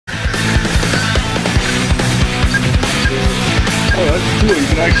that's cool. You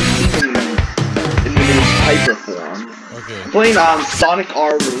can actually see them in the new hyper form. Okay. I'm playing on Sonic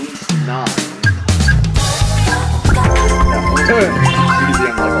R Release 9. No. Easy,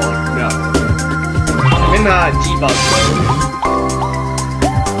 I'm like, no. I'm in debug mode.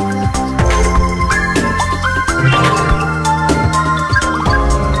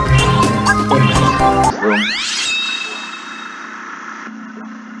 Room.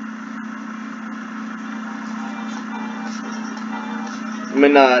 I'm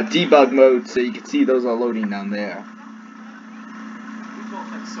in debug mode, so you can see those are loading down there.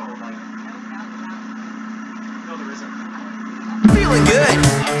 Feeling good.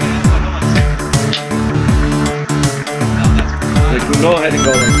 Like, we'll go ahead and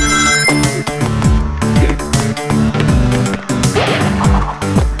go in.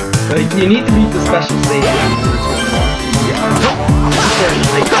 Like, you need to beat the special stage.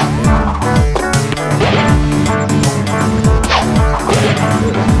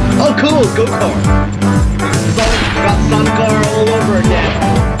 Oh, cool! Go kart! Got Sonic car all over again.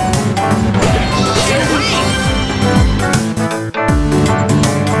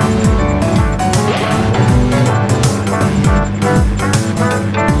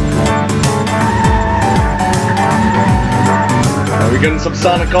 We're getting some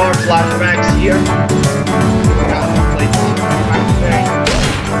Sonic car flashbacks here.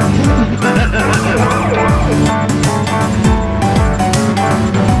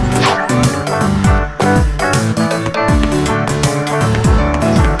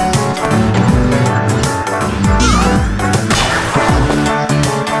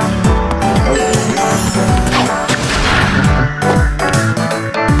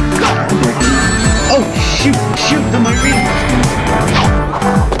 Oh, shoot, the marine!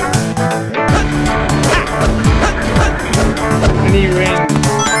 Mini ring.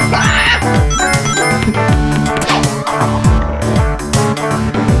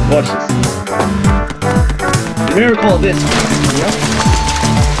 Watch this. You may recall this. Yep.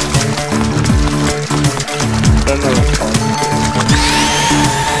 Don't know what it's called.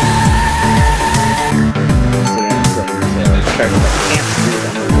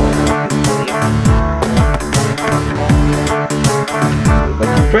 But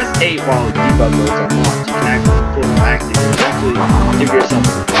if you press A while debug mode is unlocked, you can actually give yourself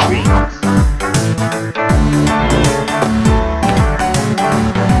some screens.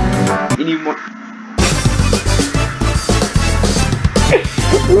 You need more.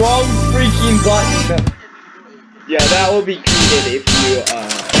 Wrong freaking button. Yeah, that will be created if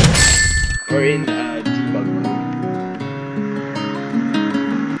you are in debug mode.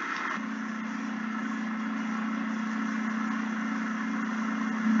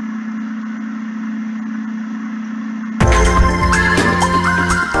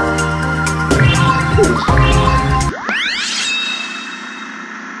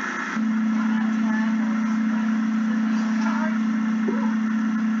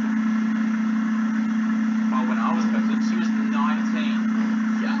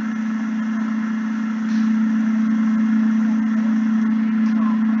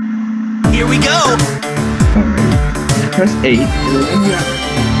 Here we go. Alright, press 8, and then when you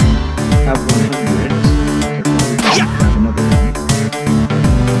have 100, grab another one.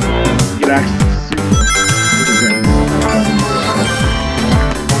 You get access to Super.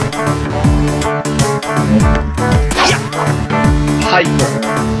 Hyper.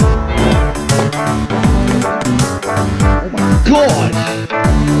 Oh my gosh!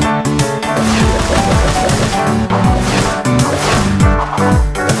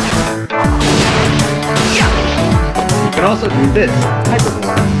 You can also do this.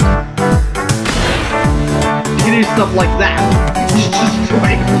 Hyperblast. You can do stuff like that. Just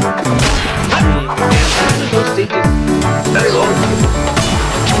destroy it. I mean, those stages very long.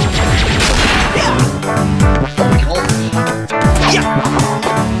 Oh my gosh.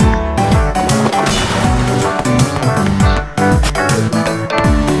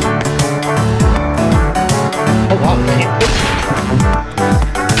 Oh wow, you can't put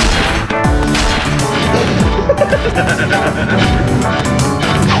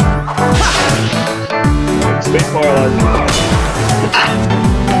Spacebar allows you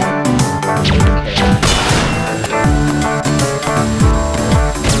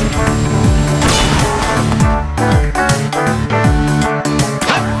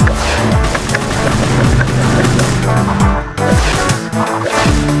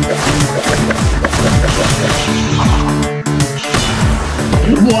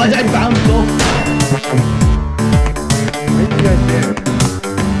What? I bounced off. What are you guys doing?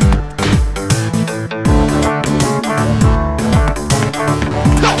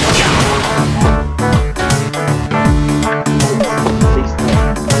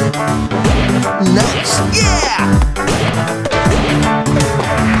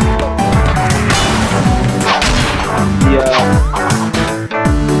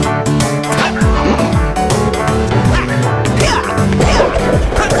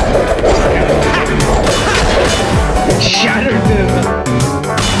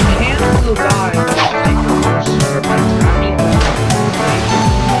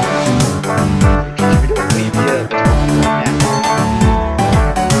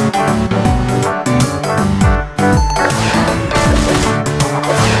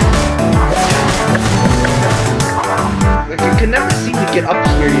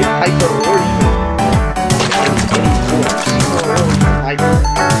 here, you hyper or even any force. Hyper.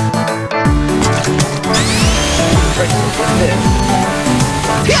 Right, so get this.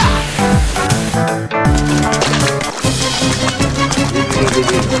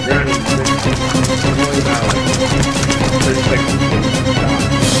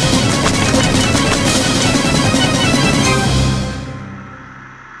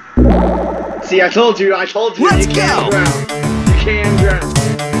 See, I told you, Let's you can go. drown. You can drown.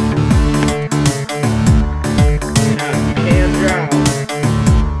 You can drown.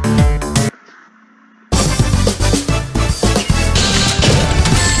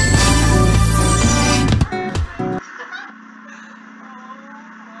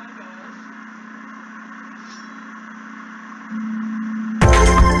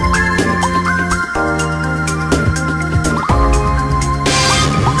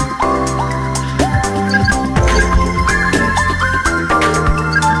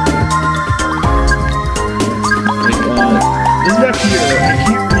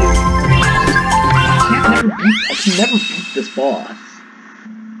 I can never beat this boss.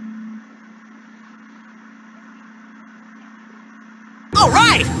 All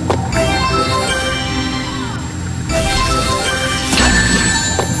right.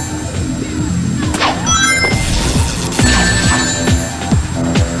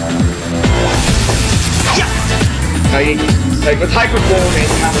 Like with Hyperform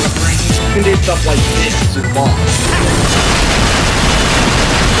and having a brain, you can do stuff like this to the boss.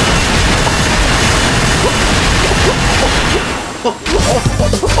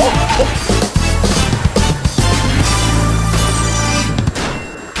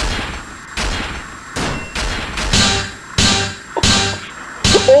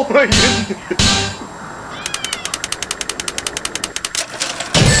 Oh my goodness!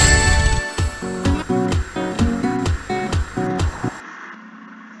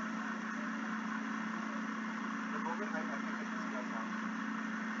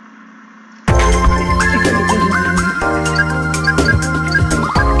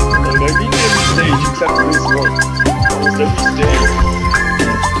 Except for this one. Almost every stage.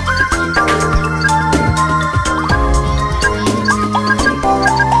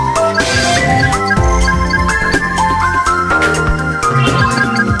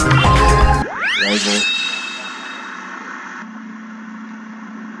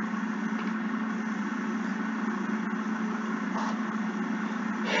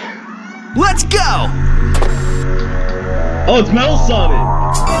 Let's go. Oh, it's Metal Sonic.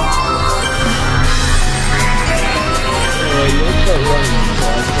 You'll start running.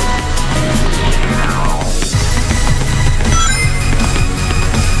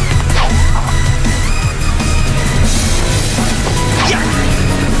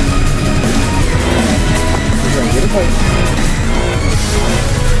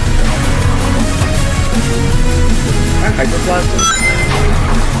 Hyper Blaster.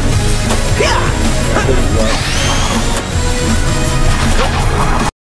 That didn't work.